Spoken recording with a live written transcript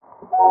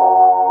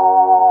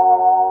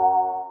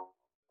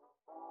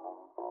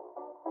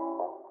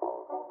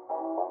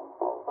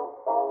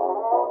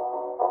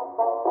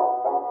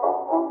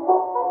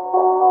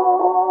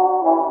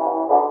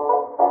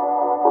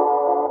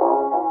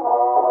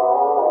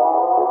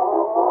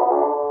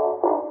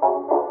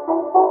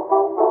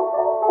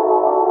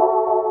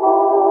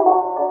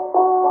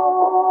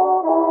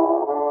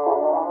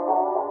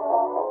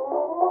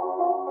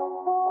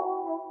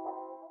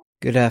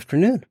Good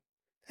afternoon,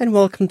 and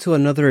welcome to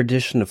another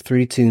edition of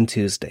 3-Tune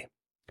Tuesday.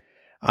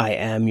 I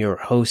am your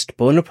host,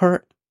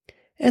 Boneapart,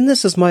 and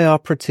this is my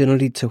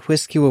opportunity to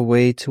whisk you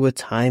away to a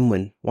time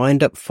when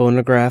wind-up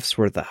phonographs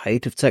were the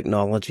height of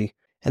technology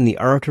and the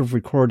art of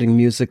recording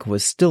music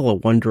was still a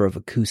wonder of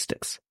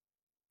acoustics.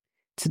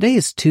 Today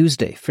is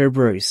Tuesday,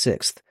 February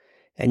 6th,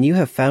 and you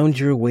have found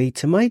your way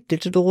to my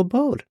digital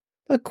abode,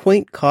 a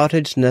quaint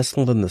cottage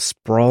nestled in the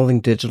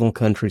sprawling digital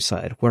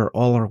countryside where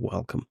all are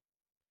welcome.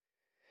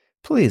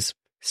 Please,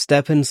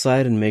 step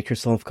inside and make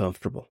yourself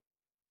comfortable.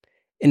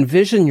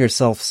 Envision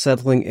yourself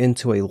settling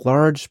into a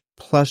large,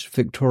 plush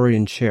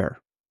Victorian chair,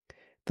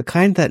 the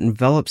kind that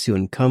envelops you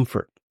in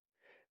comfort,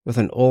 with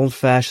an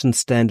old-fashioned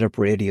stand-up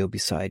radio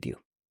beside you.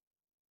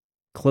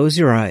 Close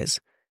your eyes,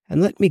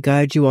 and let me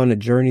guide you on a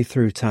journey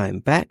through time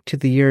back to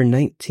the year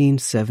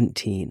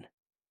 1917.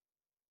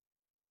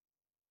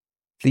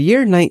 The year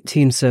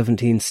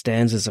 1917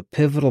 stands as a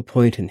pivotal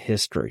point in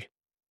history,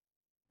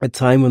 a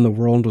time when the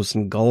world was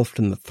engulfed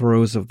in the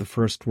throes of the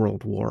First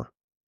World War.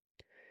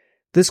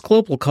 This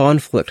global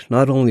conflict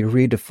not only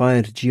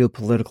redefined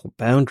geopolitical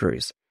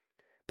boundaries,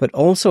 but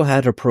also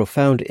had a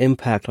profound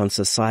impact on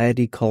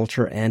society,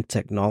 culture, and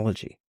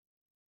technology.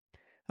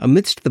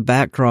 Amidst the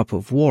backdrop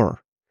of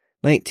war,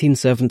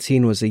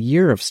 1917 was a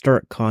year of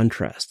stark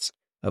contrasts,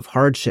 of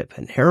hardship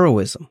and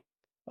heroism,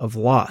 of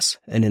loss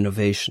and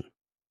innovation.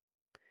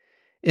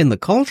 In the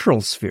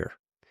cultural sphere,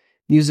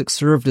 music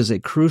served as a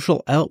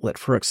crucial outlet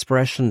for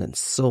expression and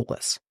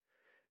solace.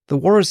 The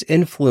war's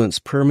influence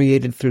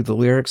permeated through the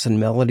lyrics and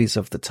melodies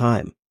of the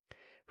time,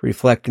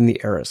 reflecting the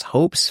era's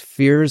hopes,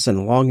 fears,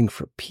 and longing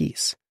for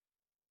peace.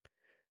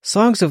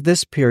 Songs of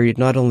this period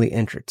not only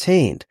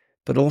entertained,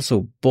 but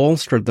also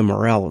bolstered the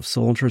morale of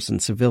soldiers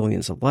and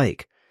civilians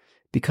alike,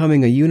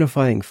 becoming a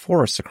unifying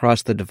force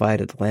across the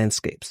divided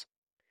landscapes.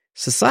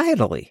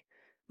 Societally,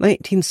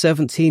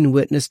 1917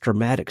 witnessed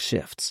dramatic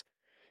shifts.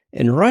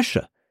 In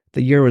Russia,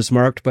 the year was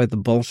marked by the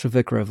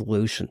Bolshevik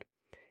Revolution,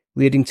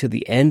 leading to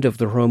the end of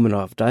the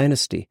Romanov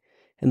dynasty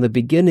and the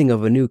beginning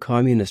of a new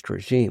communist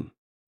regime.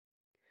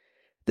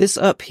 This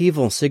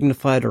upheaval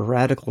signified a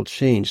radical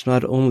change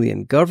not only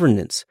in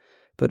governance,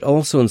 but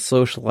also in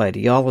social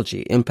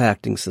ideology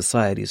impacting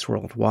societies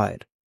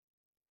worldwide.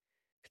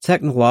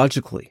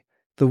 Technologically,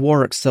 the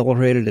war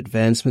accelerated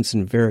advancements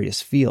in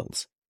various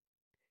fields.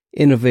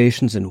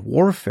 Innovations in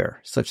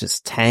warfare, such as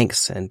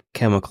tanks and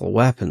chemical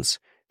weapons,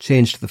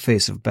 changed the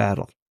face of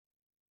battle.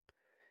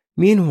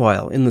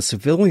 Meanwhile, in the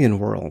civilian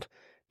world,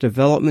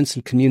 developments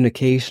in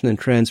communication and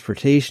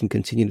transportation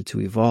continued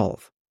to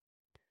evolve.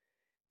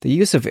 The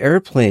use of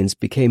airplanes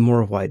became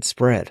more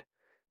widespread,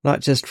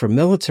 not just for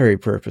military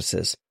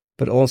purposes,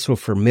 but also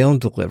for mail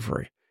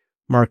delivery,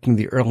 marking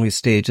the early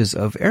stages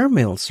of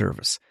airmail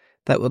service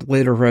that would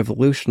later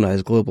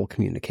revolutionize global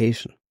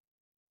communication.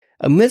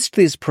 Amidst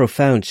these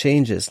profound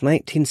changes,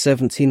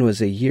 1917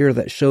 was a year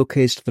that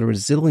showcased the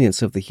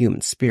resilience of the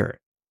human spirit.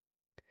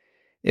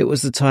 It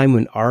was a time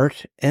when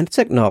art and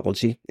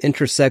technology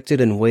intersected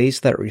in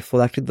ways that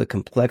reflected the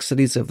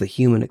complexities of the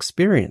human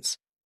experience,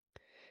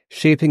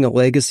 shaping a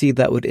legacy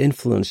that would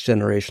influence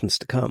generations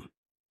to come.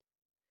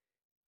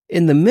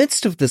 In the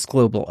midst of this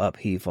global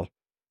upheaval,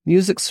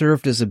 music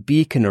served as a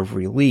beacon of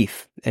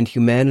relief and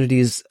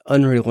humanity's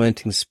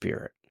unrelenting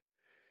spirit.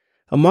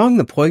 Among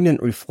the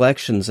poignant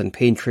reflections and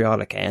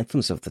patriotic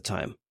anthems of the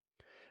time,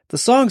 the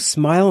song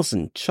Smiles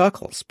and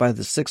Chuckles by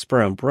the Six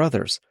Brown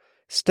Brothers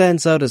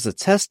stands out as a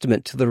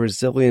testament to the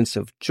resilience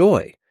of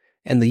joy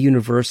and the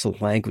universal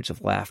language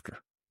of laughter.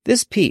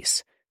 This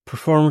piece,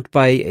 performed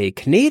by a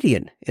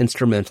Canadian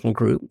instrumental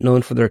group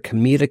known for their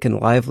comedic and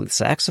lively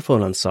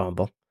saxophone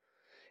ensemble,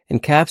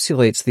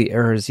 encapsulates the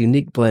era's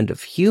unique blend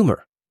of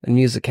humor and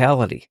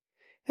musicality,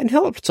 and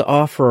helped to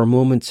offer a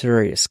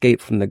momentary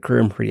escape from the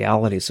grim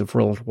realities of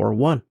World War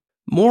I.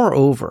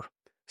 Moreover,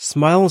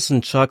 Smiles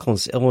and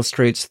Chuckles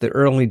illustrates the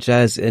early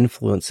jazz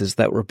influences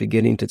that were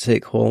beginning to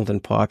take hold in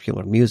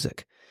popular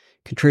music,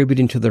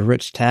 contributing to the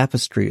rich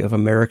tapestry of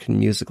American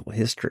musical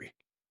history.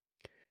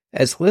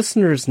 As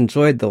listeners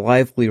enjoyed the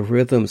lively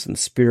rhythms and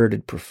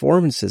spirited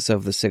performances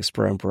of the Six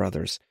Brown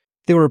Brothers,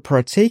 they were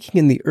partaking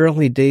in the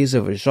early days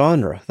of a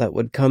genre that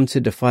would come to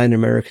define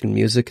American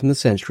music in the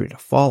century to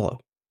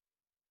follow.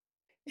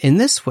 In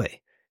this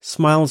way,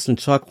 Smiles and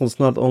Chuckles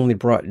not only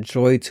brought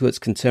joy to its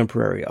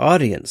contemporary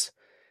audience,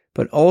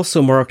 but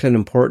also marked an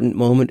important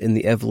moment in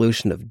the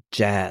evolution of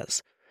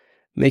jazz,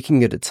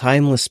 making it a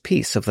timeless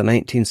piece of the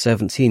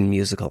 1917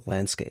 musical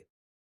landscape.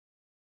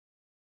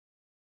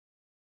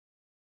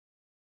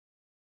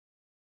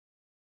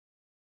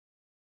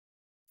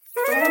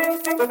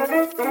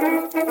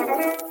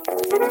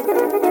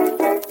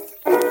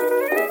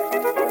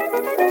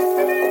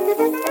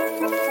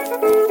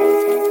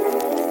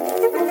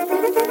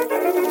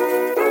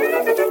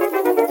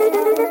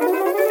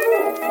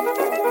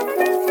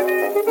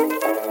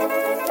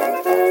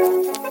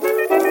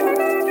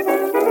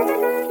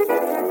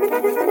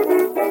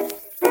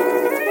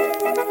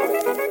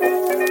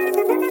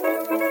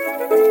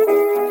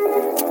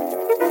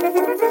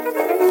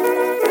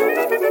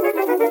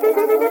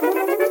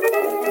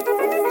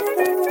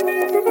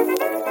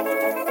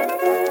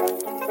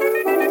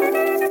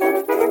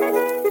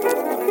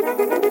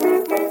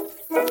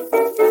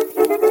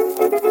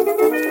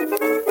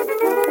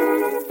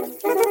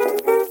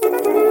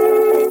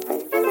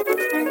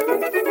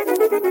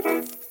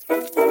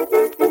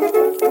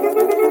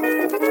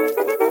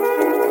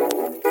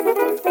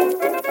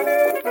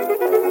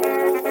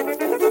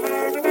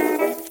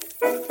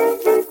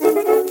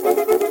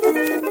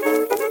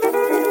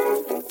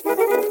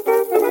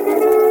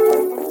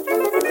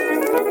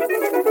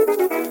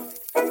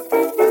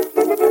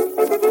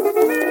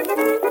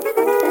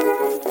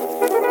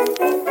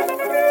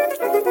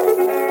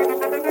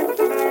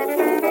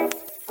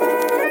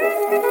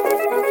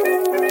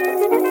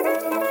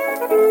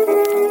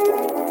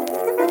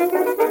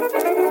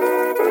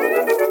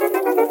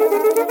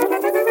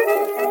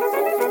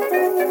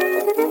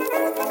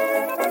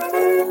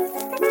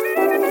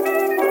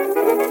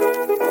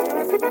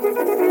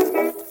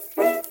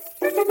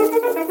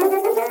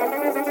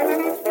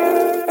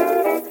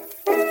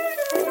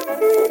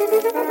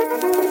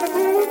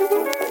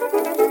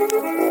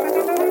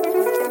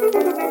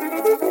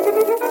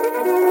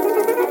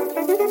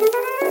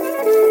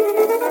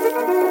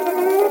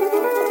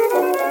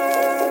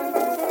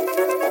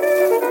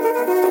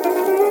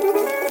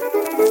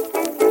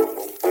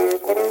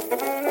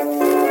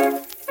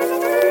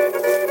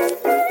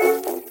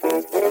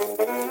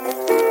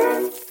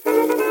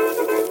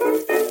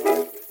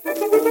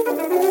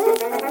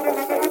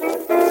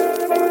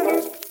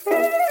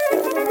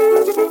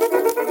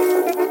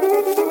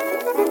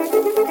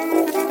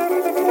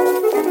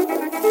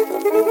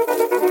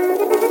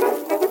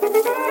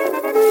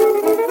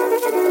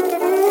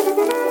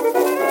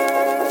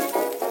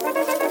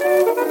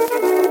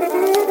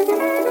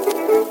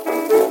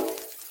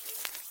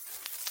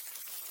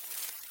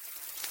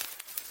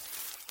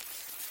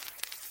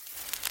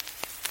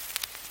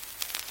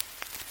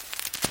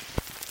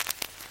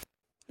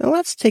 Now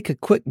let's take a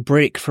quick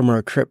break from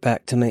our trip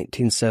back to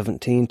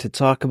 1917 to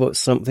talk about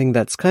something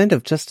that's kind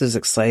of just as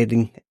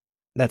exciting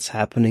that's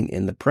happening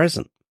in the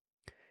present.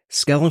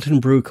 Skeleton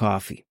Brew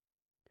coffee.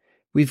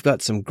 We've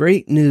got some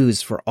great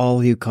news for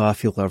all you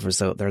coffee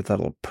lovers out there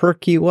that'll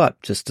perk you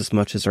up just as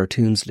much as our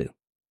tunes do.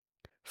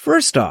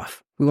 First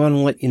off, we want to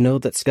let you know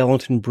that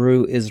Skeleton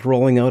Brew is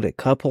rolling out a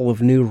couple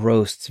of new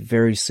roasts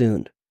very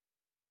soon.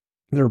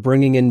 They're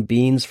bringing in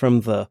beans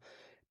from the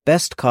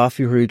best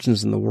coffee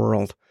regions in the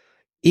world,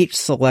 each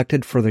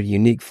selected for their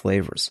unique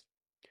flavors.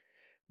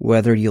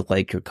 Whether you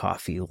like your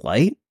coffee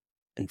light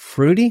and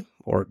fruity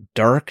or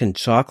dark and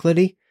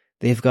chocolatey,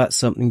 they've got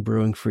something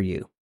brewing for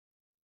you.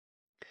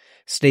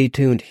 Stay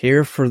tuned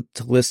here to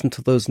listen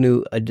to those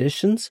new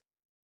additions,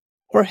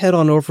 or head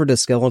on over to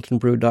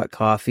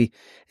skeletonbrew.coffee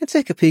and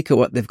take a peek at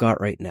what they've got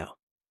right now.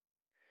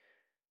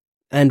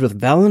 And with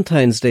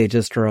Valentine's Day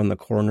just around the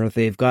corner,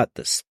 they've got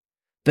this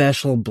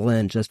special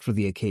blend just for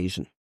the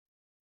occasion.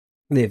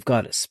 They've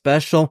got a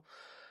special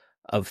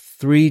of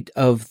 3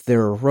 of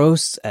their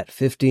roasts at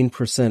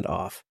 15%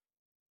 off.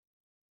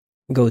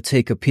 Go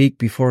take a peek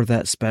before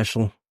that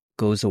special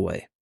goes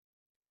away.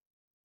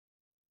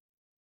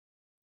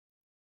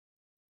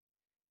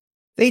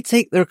 They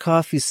take their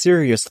coffee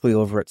seriously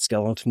over at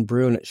Skeleton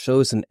Brew, and it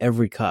shows in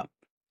every cup.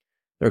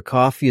 Their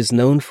coffee is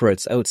known for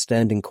its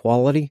outstanding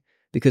quality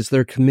because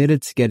they're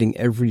committed to getting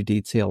every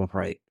detail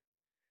right.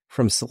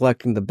 From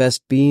selecting the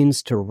best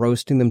beans to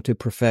roasting them to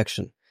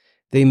perfection,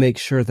 they make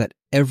sure that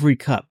every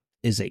cup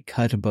is a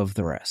cut above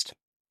the rest.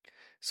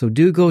 So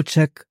do go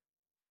check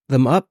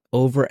them up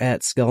over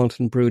at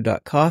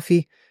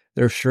skeletonbrew.coffee.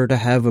 They're sure to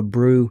have a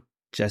brew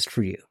just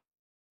for you.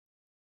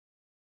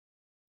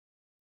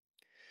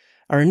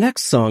 Our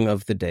next song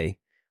of the day,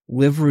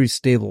 Livery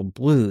Stable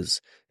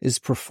Blues, is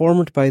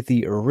performed by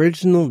the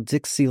original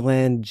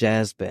Dixieland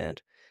Jazz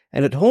Band,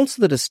 and it holds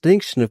the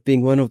distinction of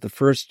being one of the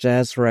first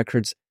jazz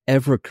records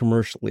ever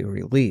commercially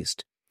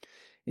released,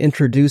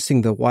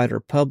 introducing the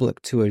wider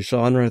public to a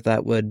genre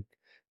that would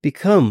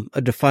become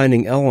a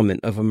defining element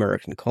of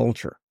American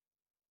culture.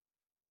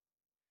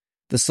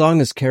 The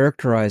song is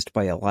characterized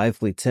by a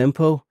lively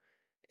tempo,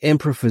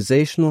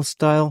 improvisational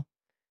style,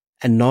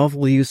 and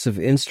novel use of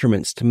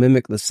instruments to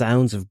mimic the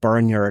sounds of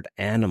barnyard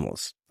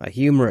animals, a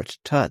humorous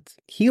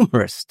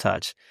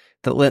touch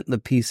that lent the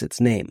piece its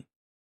name.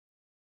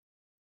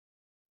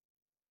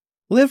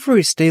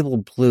 Livery Stable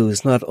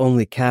Blues not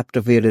only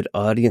captivated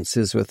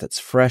audiences with its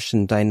fresh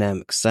and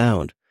dynamic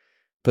sound,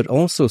 but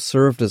also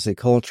served as a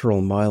cultural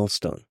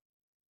milestone.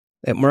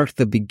 It marked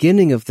the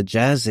beginning of the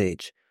Jazz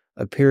Age,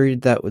 a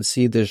period that would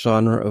see the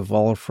genre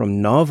evolve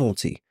from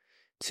novelty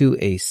to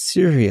a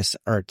serious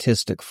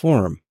artistic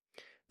form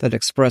that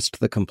expressed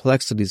the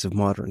complexities of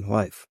modern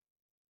life.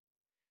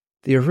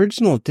 The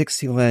original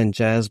Dixieland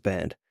Jazz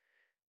Band,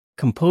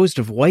 composed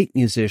of white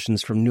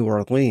musicians from New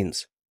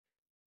Orleans,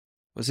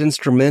 was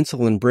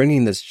instrumental in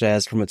bringing this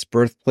jazz from its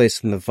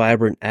birthplace in the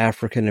vibrant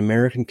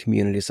African-American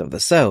communities of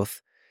the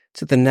South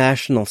to the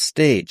national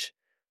stage,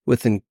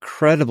 with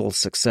incredible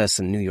success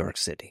in New York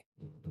City.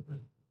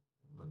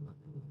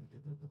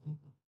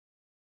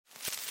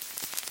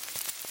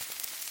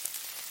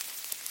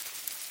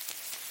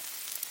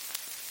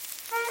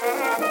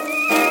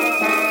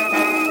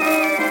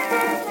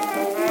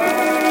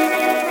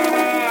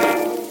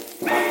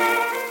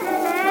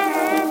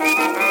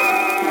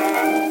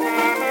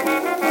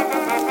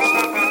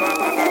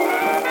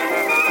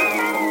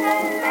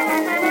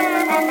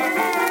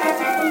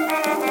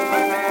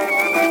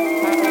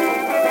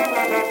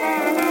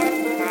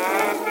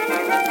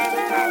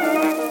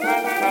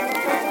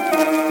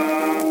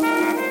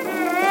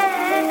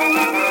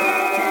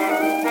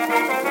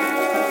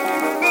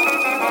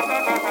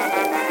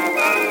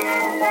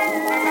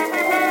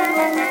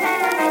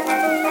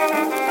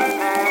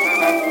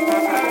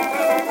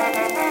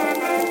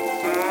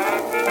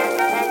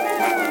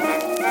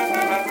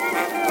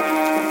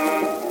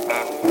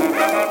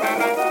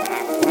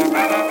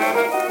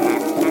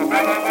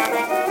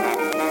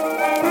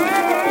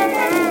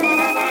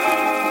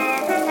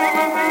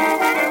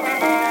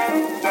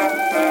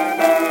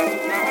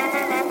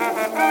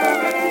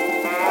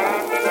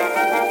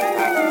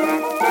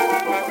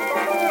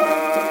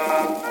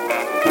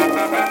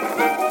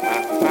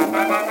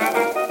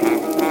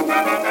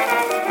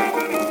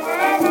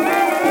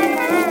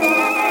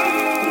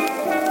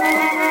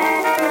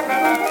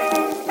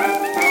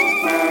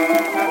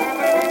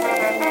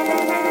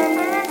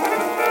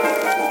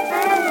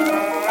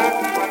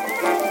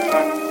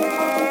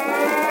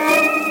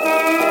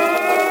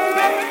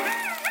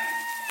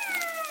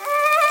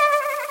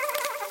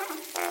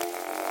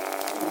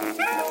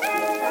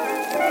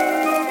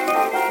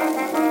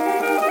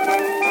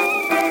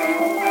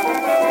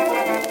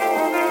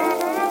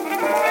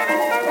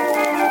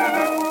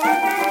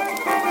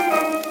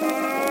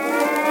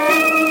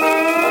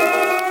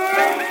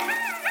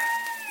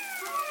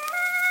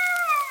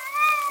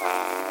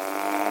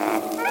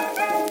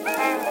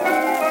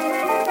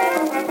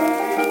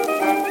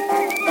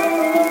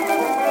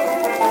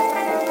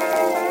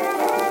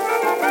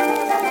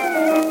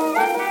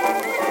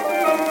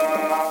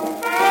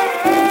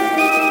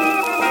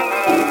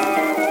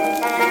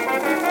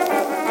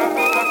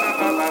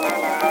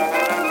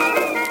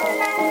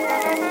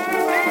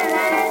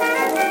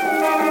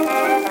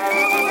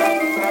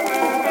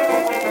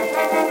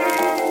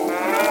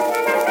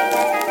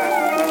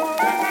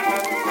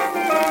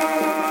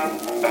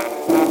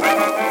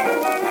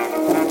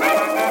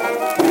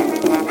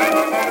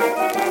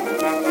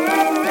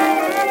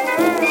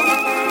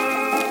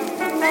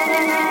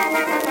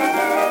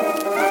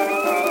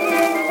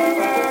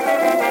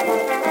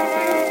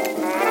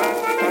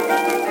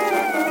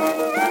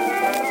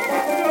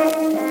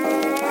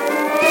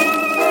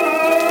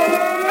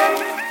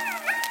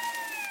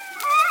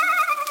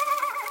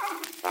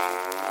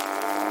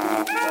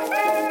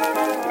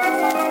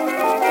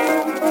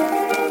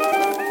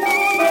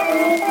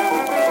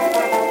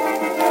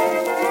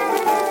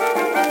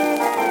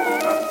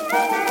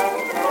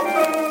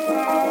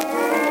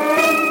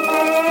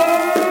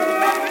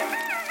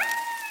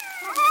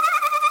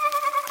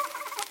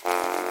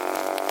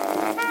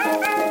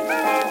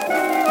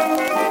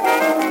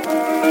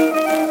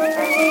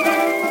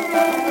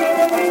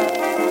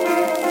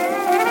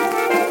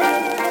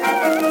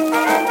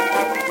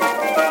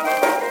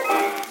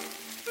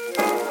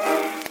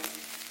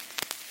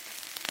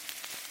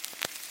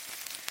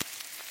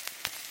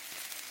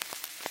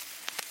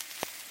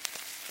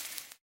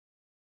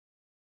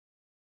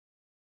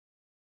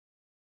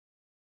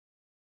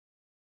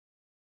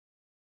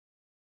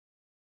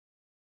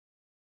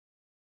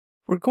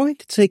 We're going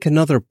to take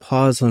another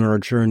pause on our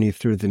journey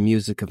through the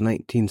music of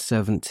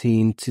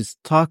 1917 to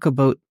talk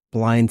about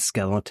Blind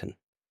Skeleton,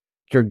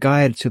 your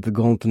guide to the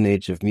golden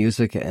age of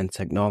music and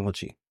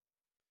technology.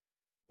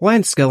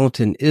 Blind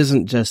Skeleton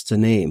isn't just a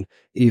name,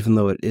 even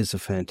though it is a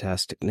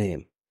fantastic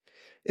name.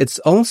 It's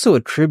also a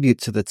tribute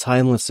to the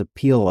timeless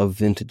appeal of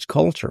vintage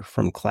culture,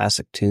 from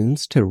classic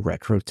tunes to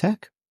retro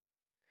tech.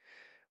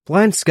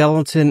 Blind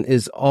Skeleton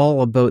is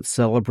all about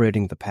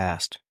celebrating the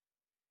past.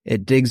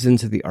 It digs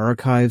into the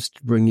archives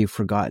to bring you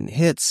forgotten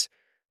hits,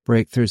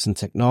 breakthroughs in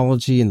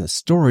technology, and the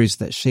stories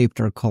that shaped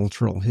our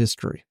cultural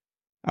history.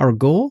 Our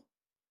goal?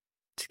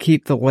 To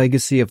keep the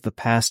legacy of the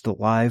past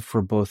alive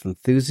for both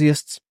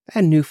enthusiasts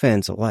and new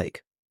fans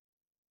alike.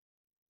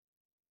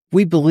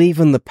 We believe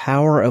in the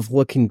power of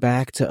looking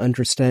back to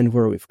understand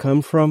where we've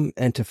come from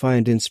and to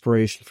find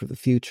inspiration for the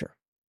future.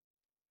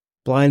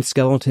 Blind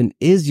Skeleton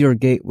is your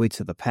gateway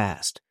to the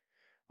past,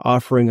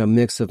 offering a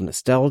mix of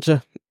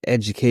nostalgia,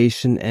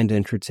 education, and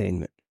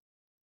entertainment.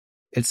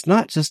 It's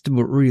not just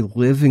about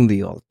reliving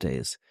the old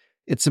days,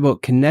 it's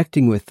about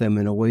connecting with them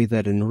in a way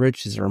that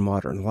enriches our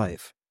modern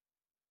life.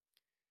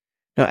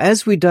 Now,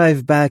 as we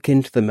dive back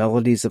into the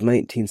melodies of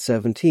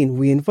 1917,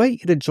 we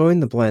invite you to join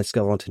the Blind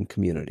Skeleton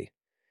community.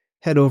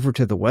 Head over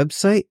to the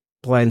website,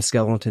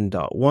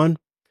 blindskeleton.one,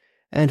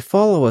 and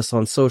follow us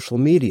on social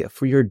media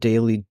for your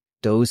daily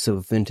dose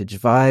of vintage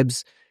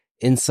vibes,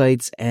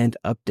 insights, and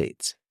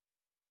updates.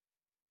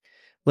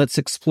 Let's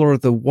explore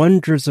the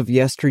wonders of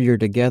yesteryear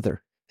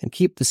together and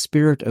keep the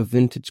spirit of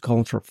vintage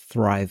culture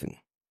thriving.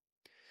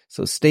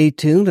 So stay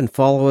tuned and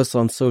follow us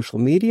on social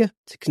media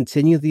to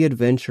continue the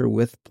adventure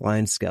with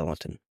Blind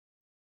Skeleton.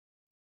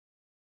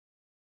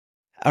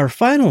 Our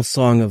final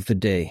song of the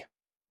day,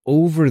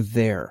 Over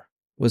There,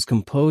 was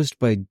composed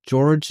by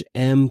George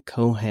M.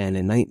 Cohan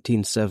in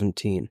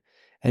 1917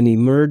 and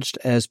emerged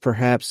as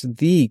perhaps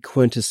the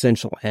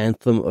quintessential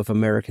anthem of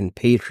American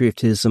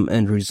patriotism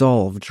and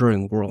resolve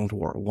during World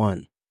War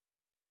I.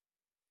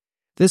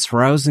 This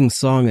rousing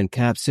song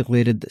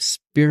encapsulated the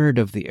spirit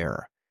of the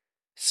era,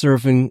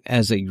 serving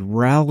as a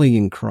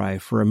rallying cry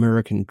for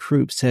American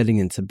troops heading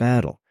into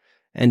battle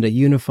and a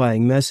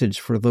unifying message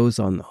for those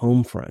on the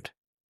home front.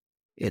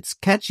 Its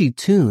catchy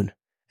tune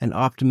and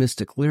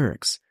optimistic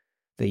lyrics,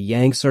 "The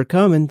Yanks are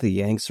coming, the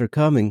Yanks are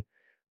coming,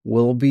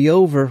 we'll be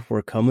over,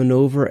 we're coming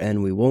over,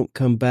 and we won't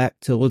come back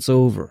till it's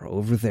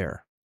over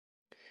there,"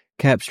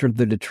 captured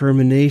the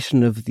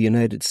determination of the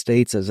United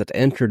States as it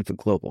entered the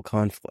global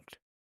conflict.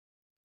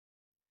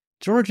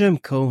 George M.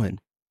 Cohan,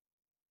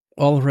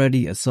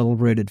 already a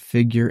celebrated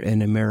figure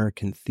in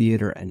American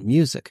theater and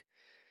music,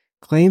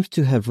 claims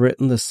to have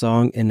written the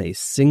song in a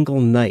single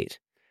night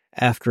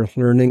after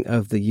learning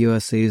of the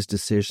USA's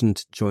decision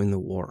to join the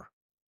war.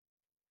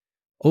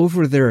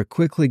 Over There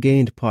quickly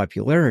gained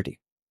popularity.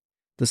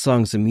 The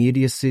song's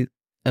immediacy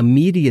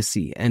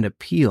and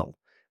appeal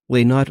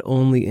lay not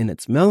only in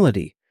its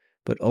melody,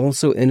 but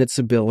also in its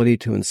ability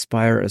to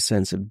inspire a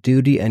sense of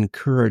duty and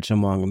courage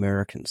among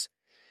Americans,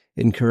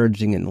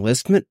 encouraging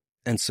enlistment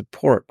and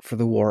support for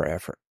the war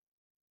effort.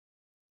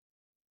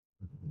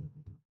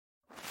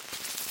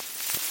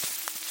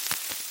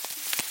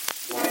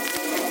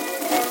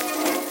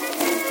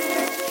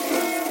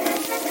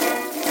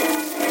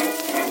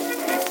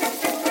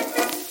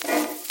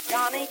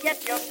 Johnny,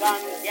 get your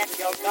gun, get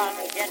your gun,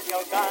 get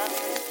your gun.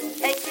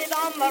 Take it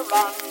on the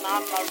run,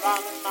 on the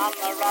run, on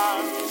the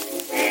run.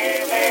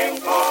 Hear them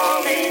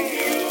calling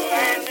you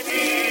and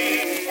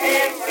me,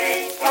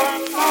 every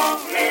son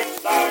of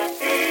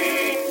liberty.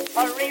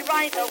 Hurry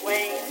right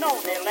away, no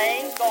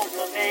delay, go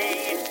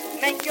today.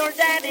 Make your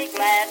daddy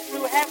glad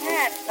to have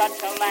had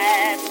such a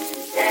lad.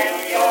 Tell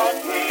your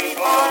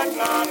sweetheart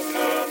not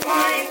to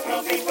mind, to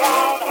be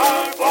proud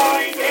her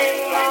boys in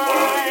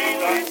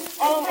line.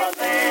 Over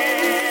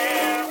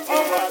there,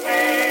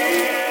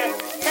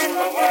 send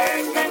the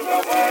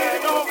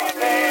word over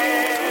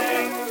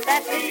there,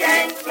 that the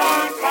Yanks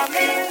are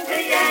coming,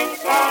 the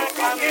Yanks are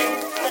coming,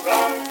 the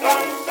drums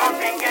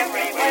thumping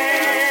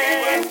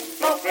everywhere.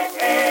 So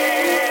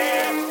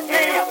prepare,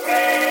 say a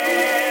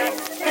prayer,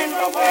 send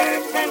the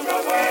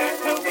word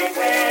to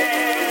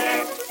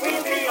beware.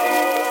 We'll be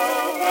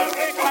over,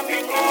 we're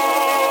coming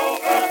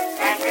over,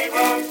 and we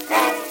won't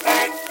come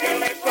back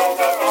till it's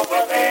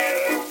over there.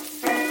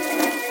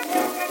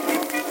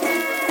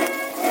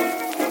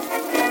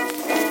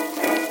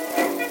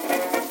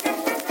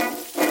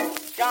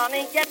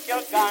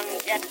 your gun,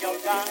 get your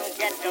gun,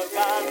 get your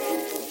gun.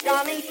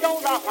 Johnny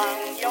shoulder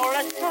hung, you're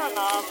a son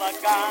of a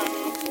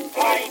gun.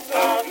 Fight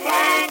the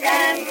flag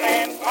and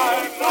let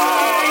her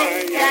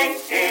fly.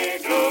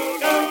 Yankee do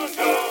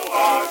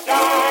or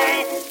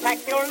die.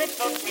 Pack your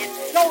little kid,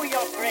 show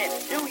your grit,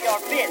 do your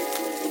bit.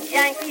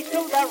 Yankees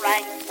to the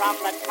ranks, from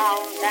the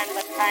towns and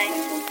the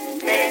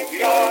tanks. Make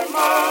your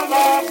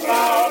mama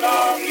proud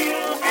of you,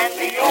 and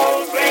the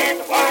old red,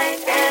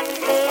 white, and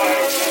blue.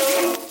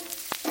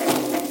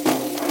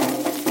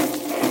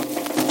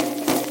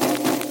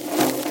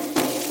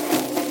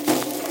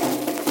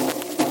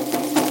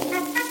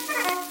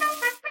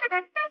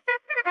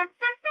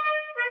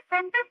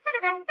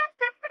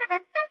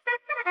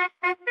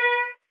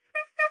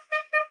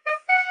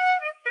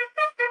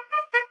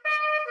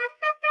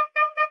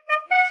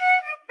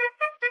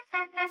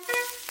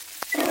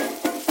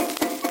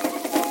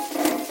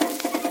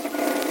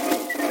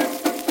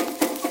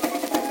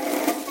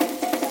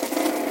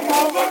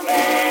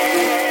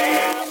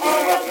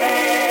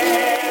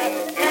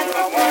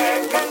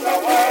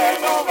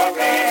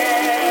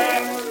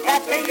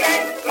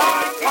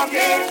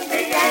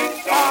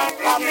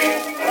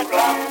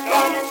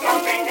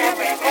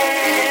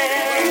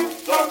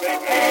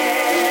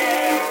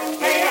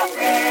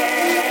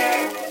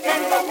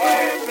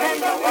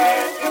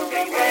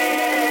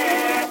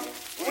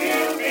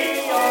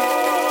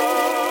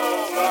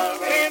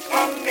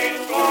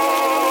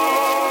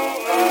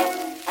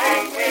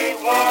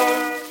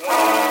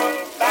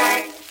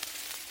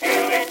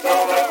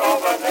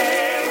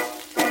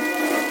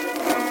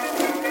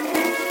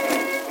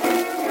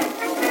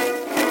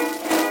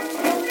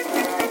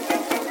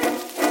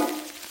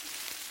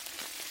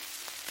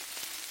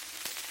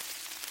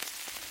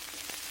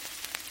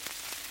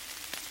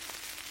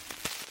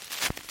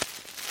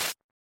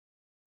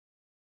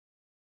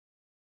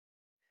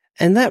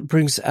 And that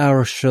brings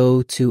our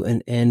show to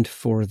an end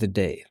for the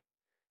day.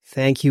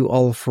 Thank you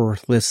all for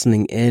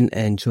listening in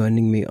and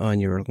joining me on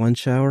your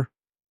lunch hour.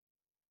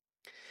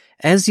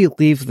 As you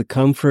leave the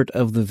comfort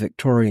of the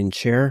Victorian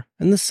chair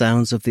and the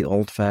sounds of the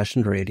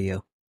old-fashioned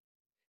radio,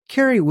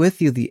 carry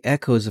with you the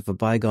echoes of a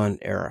bygone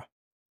era.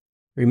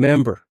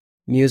 Remember,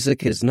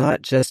 music is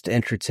not just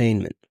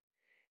entertainment.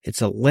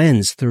 It's a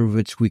lens through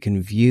which we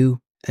can view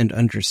and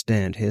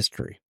understand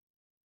history.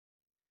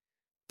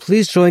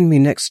 Please join me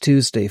next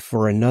Tuesday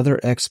for another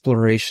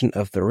exploration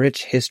of the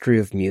rich history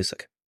of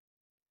music.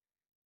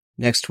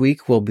 Next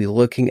week, we'll be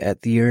looking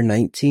at the year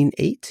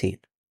 1918.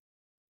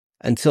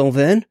 Until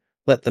then,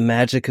 let the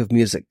magic of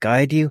music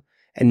guide you,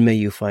 and may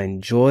you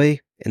find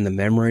joy in the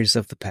memories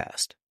of the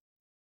past.